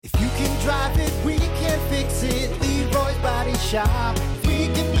drive it, we can fix it. Leroy's Body Shop. We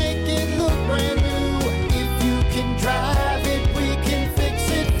can make it look brand new. If you can drive it, we can fix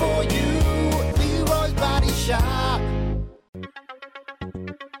it for you. Leroy's Body Shop.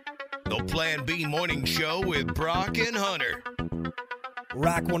 The Plan B Morning Show with Brock and Hunter.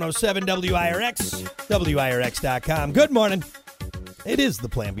 Rock 107 WIRX, WIRX.com. Good morning. It is the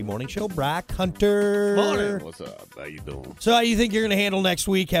Plan B Morning Show. Brock, Hunter. Morning. What's up? How you doing? So how you think you're going to handle next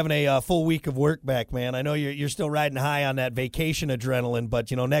week, having a full week of work back, man? I know you're still riding high on that vacation adrenaline,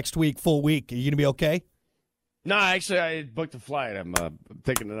 but, next week, full week, are you going to be okay? No, actually, I booked a flight. I'm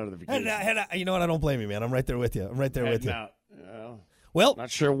taking another vacation. You know what? I don't blame you, man. I'm right there with you. Well, not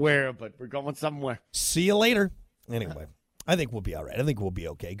sure where, but we're going somewhere. See you later. Anyway. I think we'll be all right. I think we'll be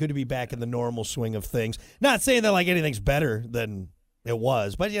okay. Good to be back in the normal swing of things. Not saying that like anything's better than it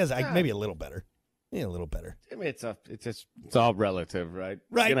was, but yes, maybe a little better. Yeah, a little better. I mean, it's all relative, right?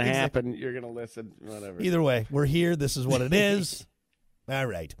 Right. It's going to happen. You're going to listen, whatever. Either way, we're here. This is what it is. All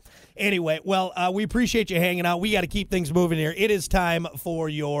right. Anyway, well, we appreciate you hanging out. We got to keep things moving here. It is time for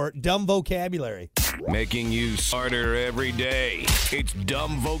your dumb vocabulary. Making you smarter every day. It's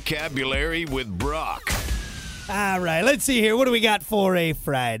Dumb Vocabulary with Brock. All right, let's see here. What do we got for a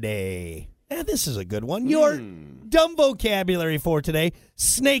Friday? This is a good one. Your dumb vocabulary for today,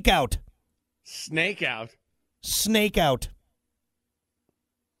 snake out. Snake out? Snake out.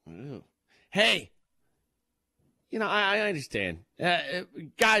 Ooh. Hey, I understand.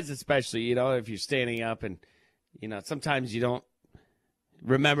 Guys especially, if you're standing up and, sometimes you don't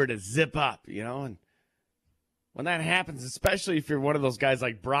remember to zip up, and when that happens, especially if you're one of those guys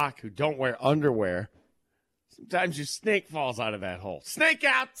like Brock who don't wear underwear, sometimes your snake falls out of that hole. Snake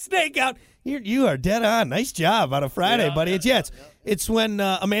out! Snake out! You are dead on. Nice job on a Friday, buddy. It's when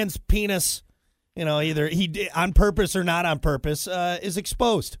a man's penis, either he on purpose or not on purpose, is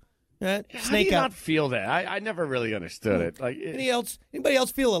exposed. Right? How Snake do you out. not feel that? I never really understood it. Like Anybody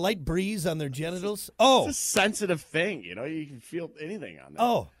else feel a light breeze on their genitals? Oh, it's a sensitive thing. You can feel anything on that.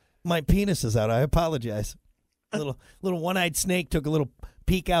 Oh, my penis is out. I apologize. Little one-eyed snake took a little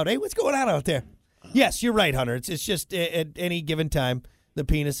peek out. Hey, what's going on out there? Yes, you're right, Hunter. It's just at any given time, the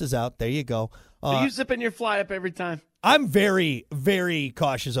penis is out. There you go. Are you zipping your fly up every time? I'm very, very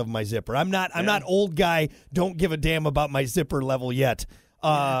cautious of my zipper. I'm not old guy, don't give a damn about my zipper level yet.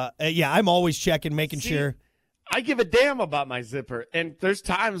 I'm always checking, making sure. I give a damn about my zipper, and there's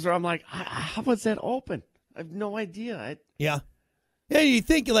times where I'm like, how was that open? I have no idea. Yeah, you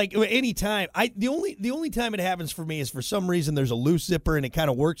think like any time. The only time it happens for me is for some reason there's a loose zipper and it kind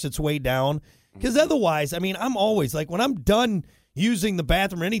of works its way down. Because otherwise, I mean, I'm always like when I'm done using the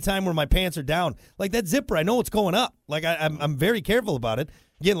bathroom or any time where my pants are down, like that zipper, I know it's going up. Like I'm very careful about it.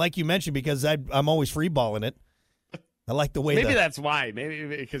 Again, like you mentioned, because I'm always free balling it. I like the way. Maybe that's why. Maybe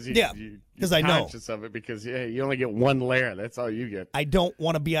because you're I know conscious of it. Because you only get one layer. That's all you get. I don't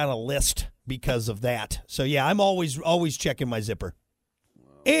want to be on a list because of that. So I'm always checking my zipper.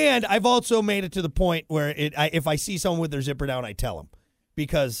 And I've also made it to the point where if I see someone with their zipper down, I tell them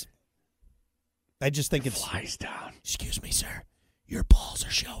because I just think it flies down. Excuse me, sir. Your balls are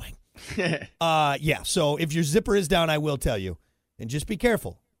showing. So if your zipper is down, I will tell you. And just be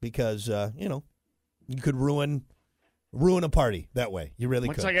careful because, you could ruin a party that way. You really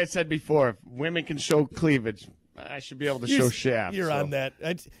could. Much like I said before, if women can show cleavage, I should be able to show shaft. You're on that.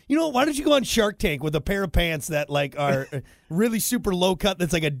 Why don't you go on Shark Tank with a pair of pants that like are really super low cut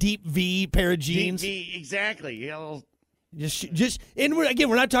that's like a deep V pair of jeans? Deep V, exactly. And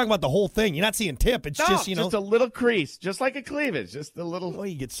we're not talking about the whole thing. You're not seeing tip. It's just a little crease, just like a cleavage, just a little. Oh,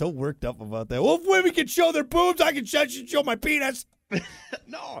 you get so worked up about that. Well, if women can show their boobs, I can show my penis.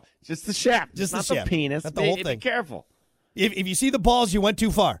 No, just the shaft, just not the penis. Not the whole thing. Be careful. If you see the balls, you went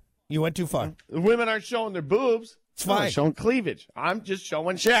too far. The women aren't showing their boobs. It's fine. I'm showing cleavage. I'm just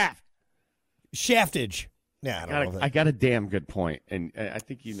showing shaft. Shaftage. Yeah, I got a damn good point, and I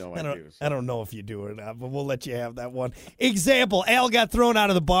think I do. So. I don't know if you do or not, but we'll let you have that one. Example, Al got thrown out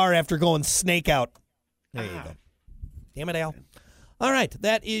of the bar after going snake out. There you go. Damn it, Al. All right,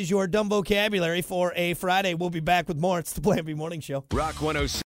 that is your dumb vocabulary for a Friday. We'll be back with more. It's the Plan B Morning Show. Rock 106.